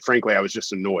 and he was like, frankly, I was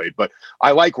just annoyed, but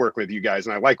I like working with you guys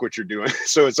and I like what you're doing.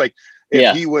 So it's like,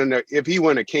 if he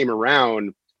wouldn't have came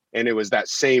around, and it was that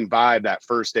same vibe that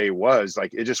first day was,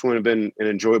 like, it just wouldn't have been an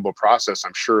enjoyable process.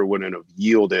 I'm sure it wouldn't have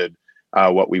yielded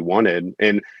what we wanted.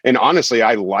 And honestly,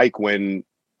 I like when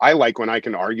I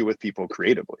can argue with people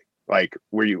creatively, like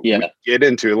where we get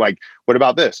into like, what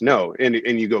about this? No. And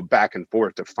you go back and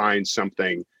forth to find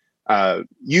something.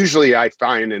 Usually I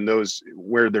find in those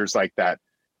where there's like that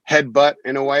headbutt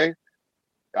in a way,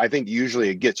 I think usually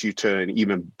it gets you to an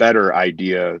even better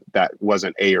idea that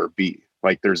wasn't A or B.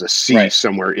 Like there's a C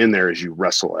somewhere in there as you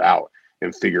wrestle it out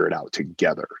and figure it out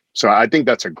together. So I think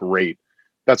that's a great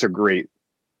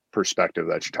perspective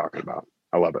that you're talking about.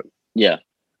 I love it. Yeah.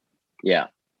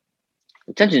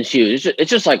 Attention's huge.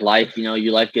 It's just like life, you know,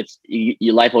 your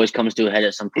life always comes to a head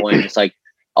at some point. It's like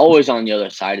always on the other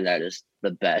side of that is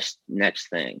the best next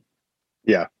thing.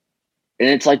 Yeah. And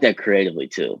it's like that creatively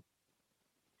too.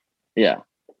 Yeah.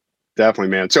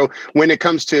 Definitely, man. So when it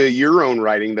comes to your own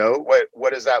writing, though,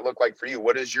 what does that look like for you?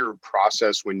 What is your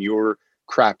process when you're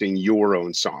crafting your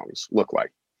own songs look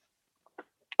like?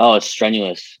 Oh, it's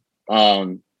strenuous.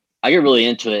 I get really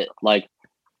into it. Like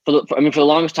for the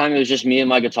longest time, it was just me and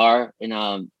my guitar. And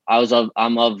I'm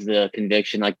of the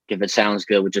conviction, like if it sounds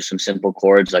good with just some simple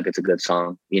chords, like it's a good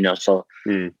song, you know? So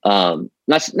not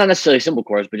necessarily simple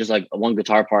chords, but just like one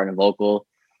guitar part and a vocal,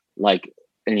 like,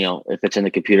 and you know, if it's in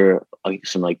the computer, like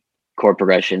some like chord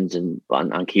progressions and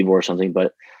on keyboard or something.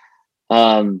 But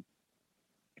for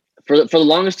the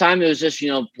longest time, it was just, you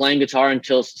know, playing guitar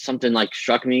until something like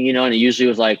struck me, you know. And it usually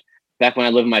was like back when I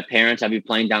lived with my parents, I'd be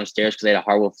playing downstairs because they had a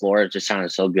hardwood floor. It just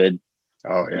sounded so good.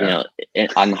 Oh yeah. You know,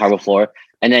 on the hardwood floor.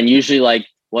 And then usually like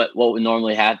what would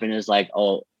normally happen is like,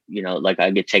 oh, you know, like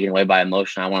I get taken away by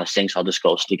emotion. I want to sing, so I'll just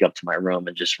go sneak up to my room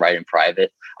and just write in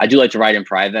private. I do like to write in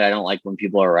private. I don't like when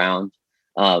people are around.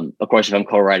 Of course, if I'm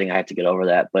co-writing, I have to get over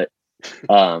that. But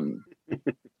I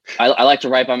like to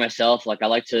write by myself. Like I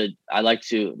like to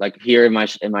like here in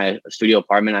my studio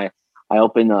apartment, I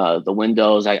open the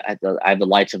windows. I have the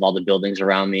lights of all the buildings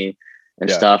around me and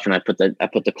stuff, and I put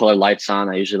the colored lights on.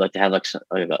 I usually like to have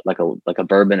like a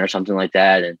bourbon or something like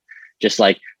that, and just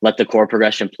like let the chord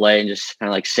progression play and just kind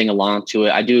of like sing along to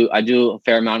it. I do a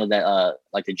fair amount of that,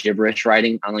 like the gibberish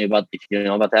writing. I don't know if you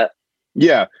know about that.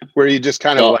 Yeah, where you just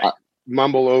kind of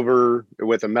mumble over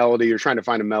with a melody. You're trying to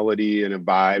find a melody and a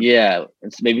vibe. Yeah,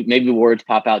 it's maybe words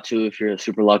pop out too if you're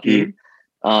super lucky.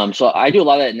 So I do a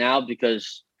lot of that now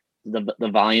because the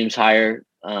volume's higher.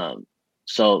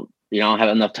 So I don't have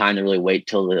enough time to really wait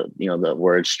till the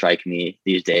words strike me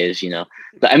these days,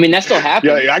 but I mean, that still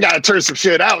happens. Yeah, I got to turn some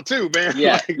shit out too, man.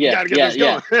 Yeah. Like, we got to get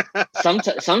this going.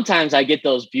 Sometimes I get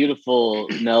those beautiful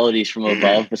melodies from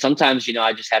above, but sometimes,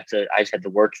 I just have to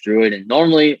work through it. And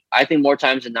normally I think more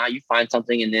times than not, you find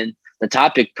something and then the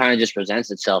topic kind of just presents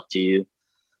itself to you.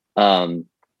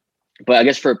 But I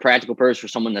guess for a practical purpose, for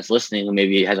someone that's listening who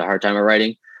maybe has a hard time of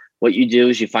writing, what you do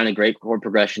is you find a great chord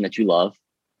progression that you love,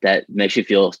 that makes you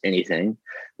feel anything,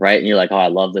 right? And you're like, oh, I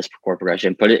love this chord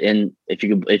progression. Put it in, if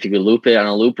you could loop it on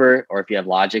a looper, or if you have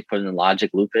Logic, put it in Logic,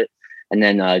 loop it, and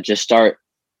then just start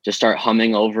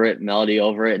humming over it, melody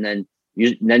over it, and then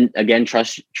again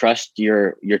trust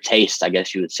your taste, I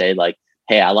guess you would say. Like,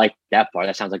 hey, I like that part.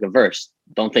 That sounds like a verse.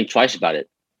 Don't think twice about it.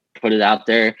 Put it out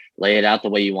there, lay it out the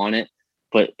way you want it.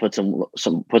 Put some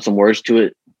words to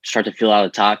it. Start to fill out a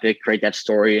topic. Create that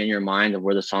story in your mind of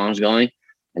where the song's going,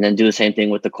 and then do the same thing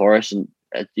with the chorus. And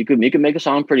you could make a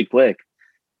song pretty quick.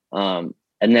 And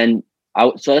then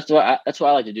so that's what I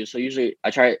like to do. So usually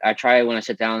I try when I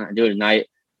sit down. I do it at night.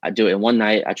 I do it in one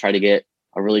night. I try to get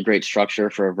a really great structure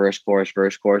for a verse, chorus,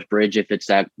 bridge, if it's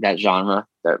that genre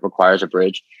that requires a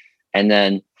bridge, and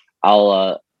then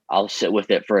I'll sit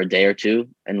with it for a day or two,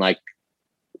 and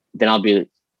then I'll be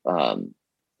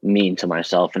mean to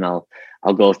myself, and I'll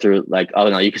go through like, oh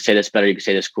no, you could say this better, you could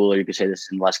say this cooler, you could say this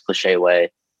in less cliche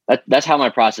way. That's how my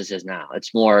process is now.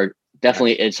 It's more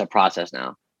definitely it's a process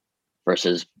now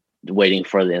versus waiting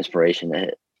for the inspiration to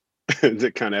hit.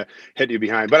 To kind of hit you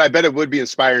behind. But I bet it would be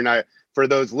inspiring. For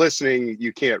those listening,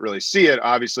 you can't really see it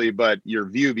obviously, but your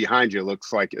view behind you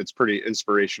looks like it's pretty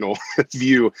inspirational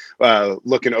view,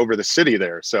 looking over the city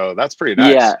there. So that's pretty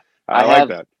nice. Yeah, I like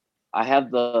that. I have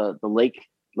the Lake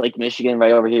Michigan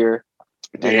right over here.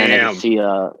 Damn. And then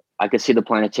I could see the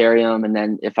planetarium, and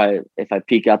then if I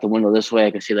peek out the window this way,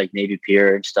 I can see like Navy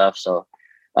Pier and stuff. So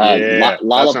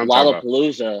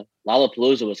Lollapalooza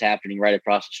was happening right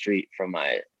across the street from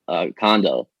my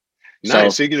condo.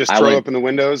 Nice. So you can just throw up in the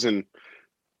windows and.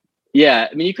 Yeah,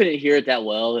 I mean, you couldn't hear it that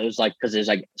well. It was like because there's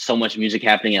like so much music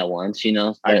happening at once,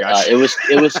 But, it was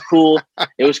cool.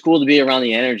 It was cool to be around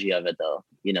the energy of it, though.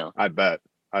 I bet.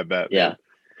 Yeah.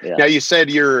 Yeah. Now you said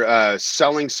you're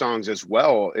selling songs as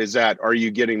well. Are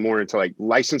you getting more into like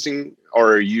licensing,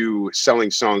 or are you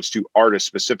selling songs to artists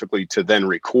specifically to then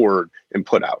record and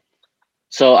put out?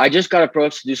 So I just got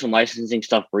approached to do some licensing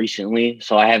stuff recently.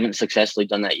 So I haven't successfully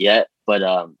done that yet, but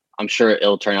I'm sure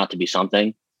it'll turn out to be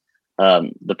something.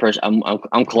 The person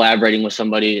I'm collaborating with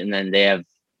somebody, and then they have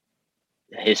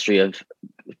a history of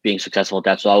being successful at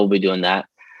that. So I will be doing that.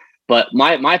 But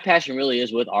my passion really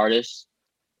is with artists.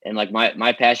 And like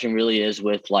my passion really is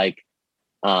with like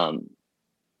live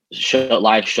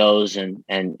shows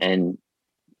and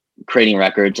creating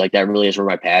records. Like that really is where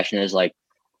my passion is. Like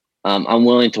I'm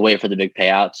willing to wait for the big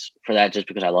payouts for that just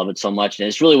because I love it so much. And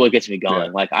it's really what gets me going.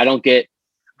 Yeah. Like I don't get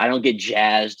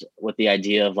jazzed with the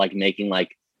idea of like making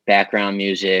like background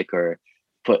music or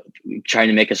trying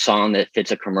to make a song that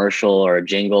fits a commercial or a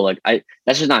jingle. Like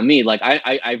that's just not me. Like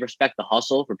I respect the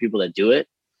hustle for people that do it.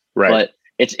 Right. But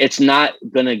it's not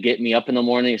going to get me up in the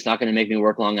morning. It's not going to make me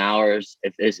work long hours.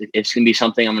 It's going to be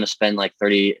something I'm going to spend like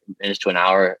 30 minutes to an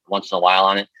hour once in a while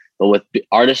on it. But with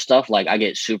artist stuff, like I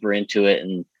get super into it,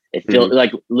 and it feels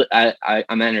like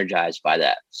I'm energized by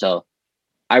that. So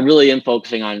I really am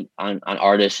focusing on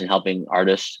artists and helping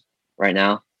artists right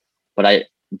now. But I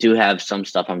do have some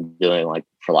stuff I'm doing like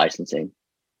for licensing.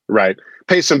 Right.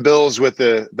 Pay some bills with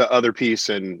the other piece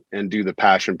and do the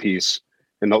passion piece.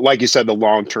 And like you said, the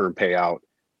long-term payout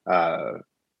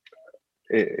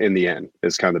in the end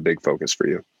is kind of the big focus for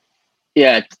you.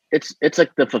 Yeah, it's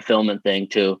like the fulfillment thing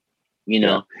too,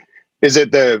 Yeah. Is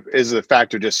the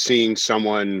fact of just seeing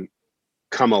someone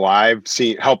come alive,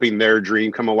 helping their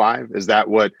dream come alive? Is that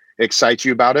what excites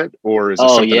you about it, or is it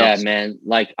something else? Man?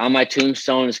 Like on my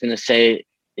tombstone, it's gonna say,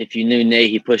 "If you knew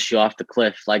Nate, he pushed you off the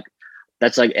cliff." Like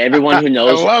that's like everyone who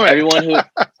knows,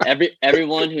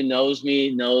 everyone who knows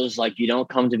me knows. Like you don't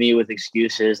come to me with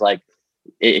excuses. Like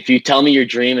if you tell me your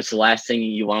dream, it's the last thing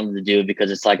you wanted to do,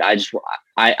 because it's like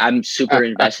I'm super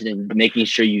invested in making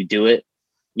sure you do it.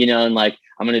 And like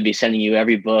I'm going to be sending you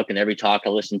every book and every talk I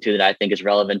listen to that I think is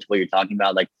relevant to what you're talking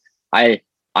about. Like I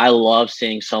love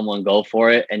seeing someone go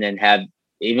for it and then have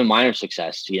even minor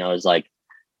success, is like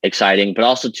exciting, but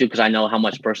also too, because I know how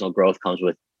much personal growth comes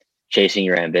with chasing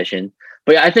your ambition.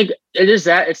 But I think it's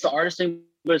the artist thing,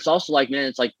 but it's also like, man,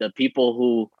 it's like the people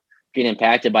who get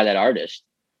impacted by that artist.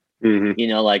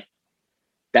 Mm-hmm. Like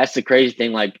that's the crazy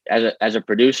thing. Like as a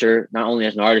producer, not only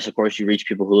as an artist, of course, you reach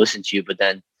people who listen to you, but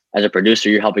then as a producer,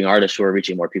 you're helping artists who are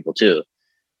reaching more people too.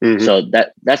 So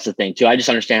that's the thing too. I just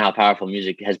understand how powerful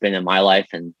music has been in my life,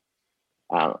 and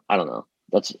I don't know.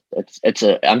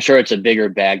 I'm sure it's a bigger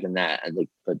bag than that.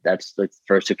 But that's the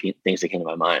first two things that came to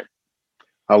my mind.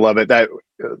 I love it. That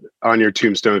on your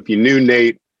tombstone, if you knew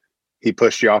Nate, he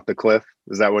pushed you off the cliff.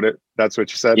 Is that that's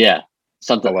what you said? Yeah.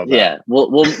 Something. I love that. Yeah.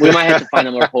 We might have to find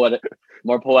a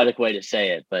more poetic way to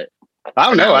say it, but I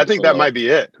don't know. I think that might be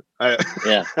it.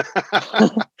 Yeah.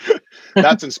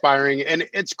 That's inspiring. And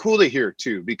it's cool to hear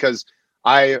too, because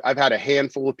I've had a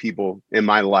handful of people in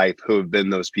my life who have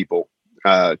been those people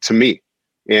to me.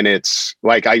 And it's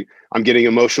like, I'm getting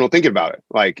emotional thinking about it.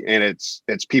 Like, and it's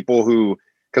people who,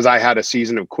 because I had a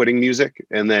season of quitting music,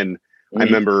 and then I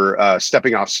remember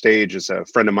stepping off stage as a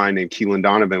friend of mine named Keelan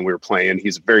Donovan. We were playing.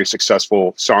 He's a very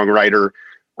successful songwriter,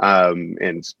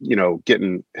 and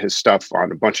getting his stuff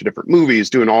on a bunch of different movies,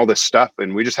 doing all this stuff.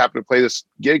 And we just happened to play this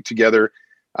gig together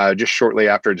just shortly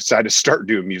after I decided to start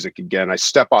doing music again. I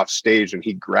step off stage and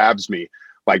he grabs me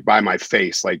like by my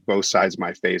face, like both sides of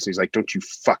my face. And he's like, "Don't you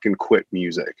fucking quit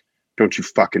music. Don't you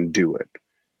fucking do it."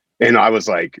 And I was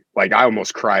like I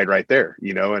almost cried right there,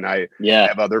 and I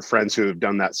have other friends who have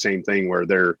done that same thing where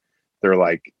they're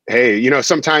like, "Hey,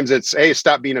 sometimes it's, hey,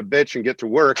 stop being a bitch and get to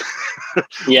work."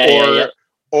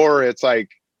 Or it's like,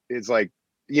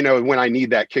 when I need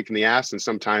that kick in the ass. And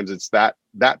sometimes it's that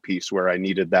piece where I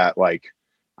needed that, like,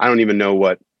 I don't even know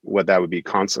what that would be.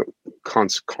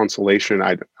 Consolation.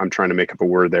 I'm trying to make up a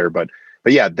word there, but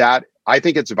yeah, that I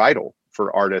think it's vital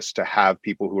for artists to have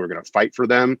people who are going to fight for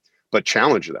them, but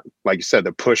challenge them, like you said,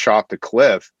 to push off the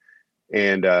cliff.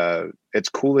 And it's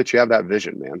cool that you have that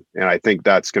vision, man. And I think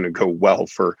that's going to go well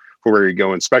for where you're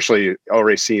going, especially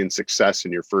already seeing success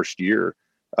in your first year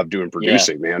of doing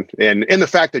producing, man. And the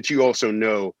fact that you also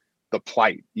know the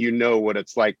plight, what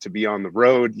it's like to be on the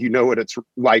road, what it's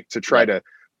like to try to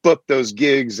book those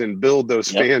gigs and build those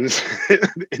fans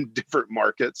in different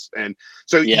markets. And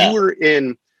so you were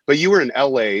in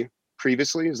LA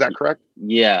previously, is that correct?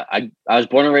 Yeah, I was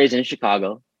born and raised in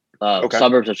Chicago,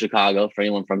 suburbs of Chicago. For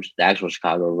anyone from the actual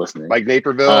Chicago listening, like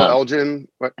Naperville, Elgin,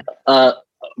 what?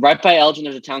 Right by Elgin,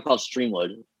 there's a town called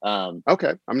Streamwood.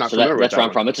 Okay, I'm not familiar with that. That's where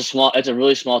I'm from. It's a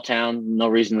really small town. No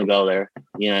reason to go there.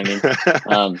 You know what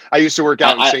I mean? I used to work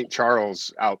out in St.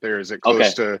 Charles out there. Is it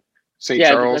close to St.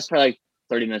 Charles? Yeah, that's probably like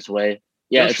 30 minutes away.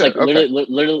 Yeah, it's like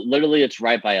literally, it's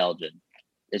right by Elgin.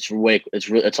 It's like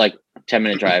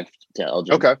 10-minute drive to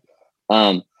Elgin. Okay.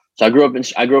 So I grew up in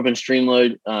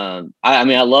Streamwood.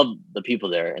 I love the people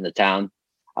there in the town.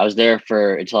 I was there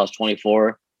until I was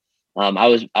 24.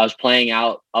 I was playing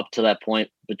out up to that point,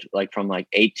 like from like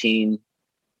 18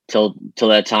 till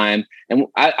that time, and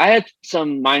I had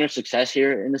some minor success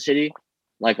here in the city.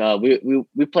 Like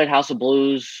we played House of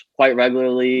Blues quite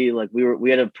regularly. Like we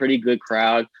had a pretty good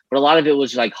crowd, but a lot of it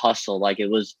was like hustle. Like it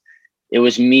was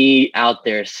me out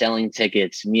there selling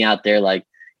tickets, me out there like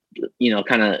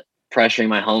kind of pressuring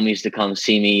my homies to come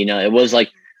see me. It was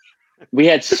like we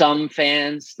had some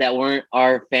fans that weren't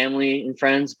our family and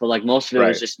friends, but like most of it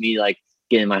was just me like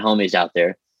getting my homies out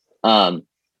there.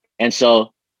 And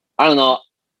so I don't know.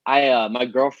 My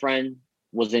girlfriend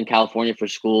was in California for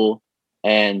school,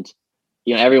 and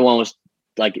everyone was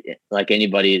like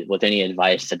anybody with any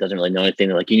advice that doesn't really know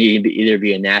anything. Like you need to either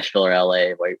be in Nashville or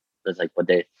LA. Where it's like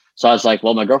So I was like,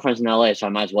 well, my girlfriend's in LA, so I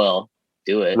might as well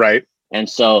do it. Right. And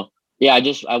so yeah,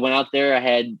 I went out there. I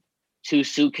had 2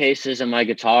 suitcases and my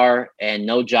guitar, and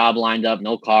no job lined up,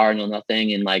 no car, no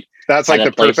nothing, and like that's like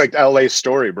the perfect LA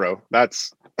story, bro.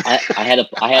 That's I had a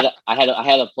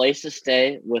place to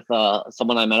stay with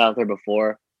someone I met out there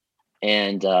before,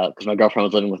 and because my girlfriend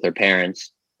was living with her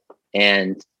parents,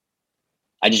 and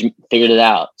I just figured it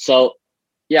out. So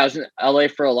yeah, I was in LA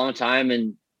for a long time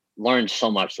and learned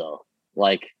so much though.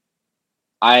 Like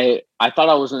I thought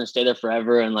I was going to stay there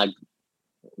forever and like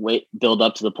build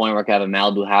up to the point where I could have a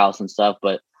Malibu house and stuff,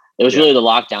 but it was really the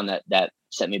lockdown that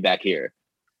set me back here,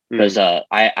 because I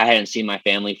hadn't seen my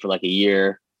family for like a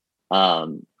year.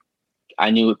 I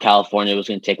knew California was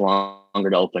going to take longer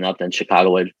to open up than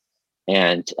Chicago would,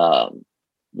 and I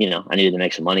needed to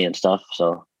make some money and stuff.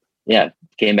 So yeah,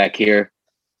 came back here,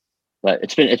 but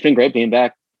it's been great being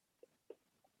back.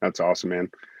 That's awesome,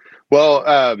 man.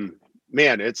 Well,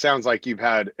 man, it sounds like you've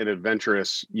had an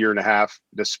adventurous year and a half,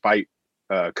 despite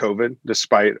COVID,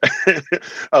 despite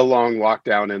a long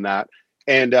lockdown in that.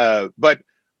 And but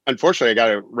unfortunately, I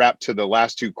got to wrap to the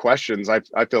last 2 questions. I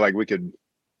feel like we could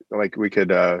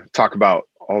talk about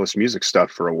all this music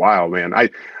stuff for a while, man.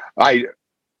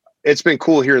 It's been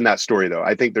cool hearing that story though.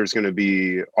 I think there's going to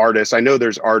be artists. I know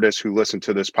there's artists who listen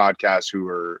to this podcast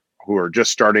who are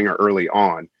just starting or early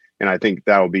on. And I think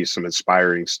that'll be some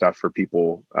inspiring stuff for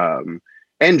people.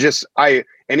 And just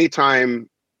anytime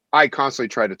I constantly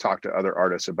try to talk to other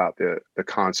artists about the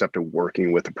concept of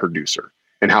working with a producer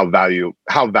and how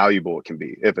valuable it can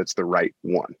be if it's the right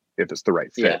one, if it's the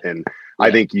right fit. And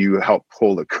I think you help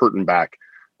pull the curtain back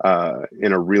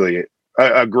in a really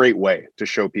a great way to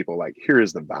show people like, here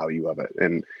is the value of it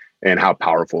and how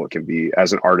powerful it can be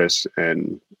as an artist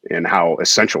and how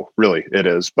essential really it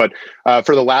is. But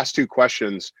for the last two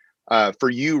questions, for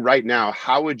you right now,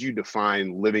 how would you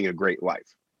define living a great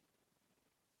life?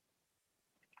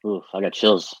 Ooh, I got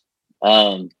chills.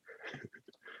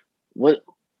 What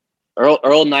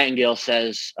Earl Nightingale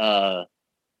says, the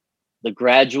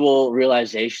gradual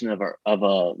realization of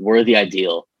a worthy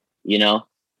ideal, you know?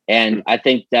 And I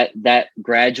think that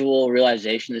gradual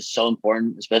realization is so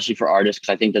important, especially for artists,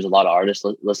 because I think there's a lot of artists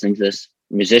listening to this,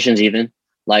 musicians even.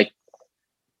 Like,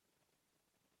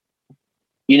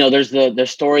 you know, there's the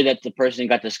story that the person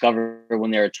got discovered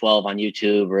when they were 12 on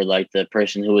YouTube, or like the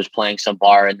person who was playing some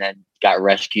bar and then got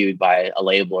rescued by a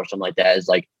label or something like that, is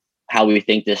like how we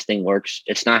think this thing works.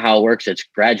 It's not how it works. It's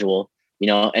gradual, you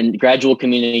know, and gradual can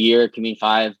mean a year, it can mean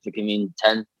 5, it can mean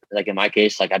 10. Like in my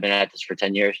case, like I've been at this for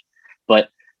 10 years, but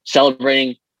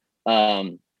celebrating,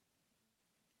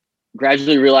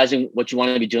 gradually realizing what you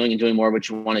want to be doing and doing more of what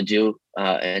you want to do,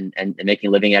 and making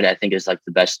a living at it, I think is like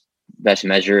the best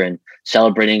measure. And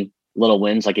celebrating little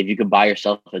wins. Like if you could buy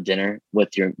yourself a dinner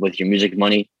with your music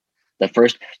money, the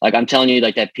first, like I'm telling you,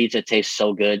 like that pizza tastes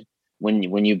so good when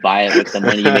you buy it with the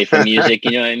money you made from music,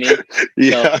 you know what I mean?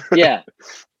 Yeah. So, yeah,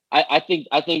 I think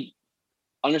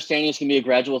understanding this can be a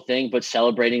gradual thing, but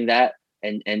celebrating that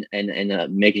and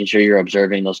making sure you're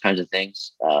observing those kinds of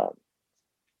things. I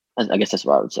guess that's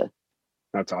what I would say.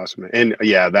 That's awesome. And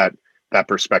yeah, that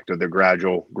perspective, the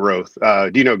gradual growth.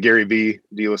 Do you know Gary Vee?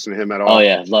 Do you listen to him at all? Oh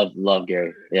yeah. Love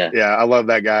Gary. Yeah. Yeah. I love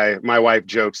that guy. My wife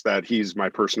jokes that he's my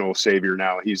personal savior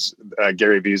now. He's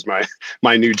Gary Vee's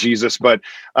my new Jesus. But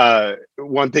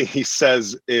one thing he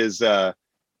says is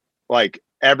like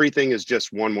everything is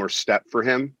just one more step for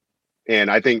him.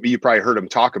 And I think you probably heard him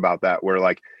talk about that, where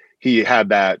like he had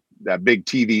that big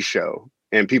TV show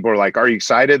and people are like, are you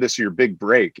excited? This is your big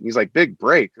break. And he's like, big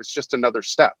break? It's just another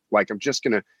step. Like, I'm just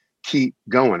going to keep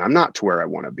going. I'm not to where I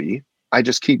want to be. I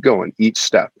just keep going each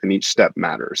step, and each step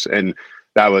matters. And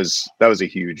that was a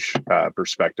huge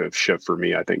perspective shift for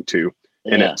me, I think, too.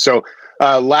 Yeah. So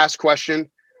last question,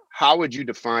 how would you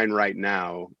define right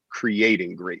now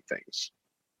creating great things?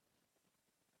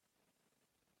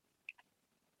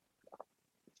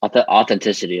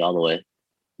 Authenticity all the way,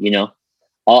 you know,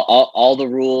 all the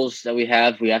rules that we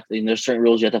have to, there's certain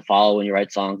rules you have to follow when you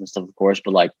write songs and stuff, of course,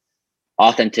 but like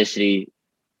authenticity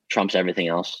trumps everything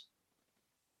else,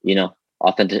 you know.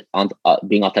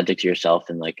 Being authentic to yourself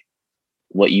and like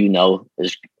what you know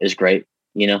is great,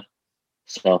 you know.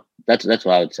 So that's what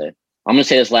I would say. I'm gonna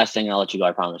say this last thing and I'll let you go,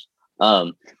 I promise.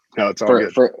 No, it's all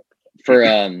good.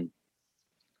 For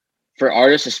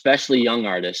artists, especially young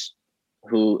artists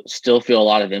who still feel a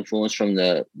lot of influence from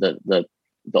the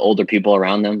older people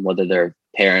around them, whether they're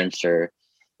parents or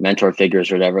mentor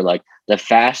figures or whatever, like the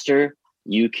faster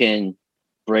you can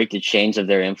break the chains of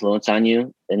their influence on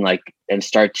you and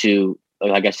start to,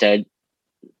 like I said,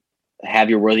 have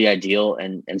your worthy ideal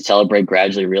and celebrate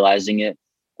gradually realizing it.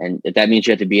 And if that means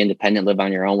you have to be independent, live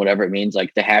on your own, whatever it means,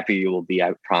 like the happier you will be,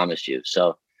 I promise you.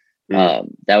 So that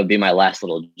would be my last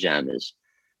little gem is,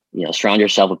 you know, surround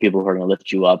yourself with people who are going to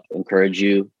lift you up, encourage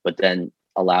you, but then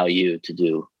allow you to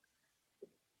do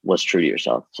what's true to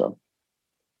yourself. So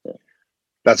yeah.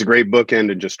 That's a great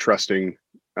bookend, and just trusting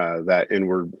that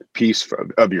inward piece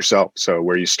of yourself. So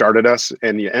where you started us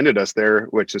and you ended us there,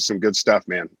 which is some good stuff,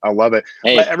 man. I love it.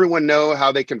 Hey. Let everyone know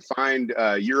how they can find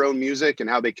your own music and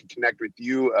how they can connect with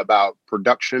you about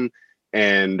production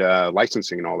and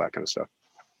licensing and all that kind of stuff.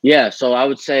 Yeah. So I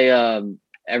would say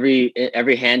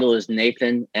every handle is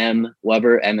Nathan M.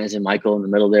 Weber, M as in Michael in the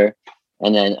middle there.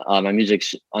 And then my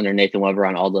music's under Nathan Weber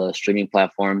on all the streaming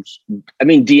platforms. I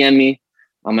mean, DM me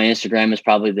on my Instagram is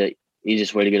probably the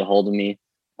easiest way to get a hold of me.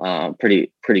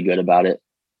 Pretty good about it.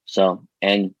 So,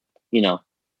 and you know,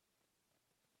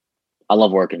 I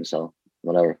love working, so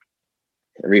whatever,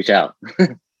 reach out.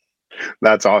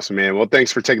 That's awesome, man. Well,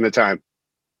 thanks for taking the time.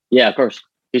 Yeah, of course.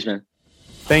 Peace, man.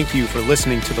 Thank you for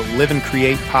listening to the Live and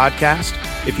Create podcast.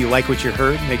 If you like what you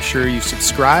heard, make sure you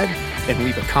subscribe and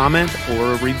leave a comment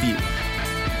or a review.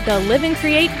 The Live and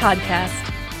Create podcast.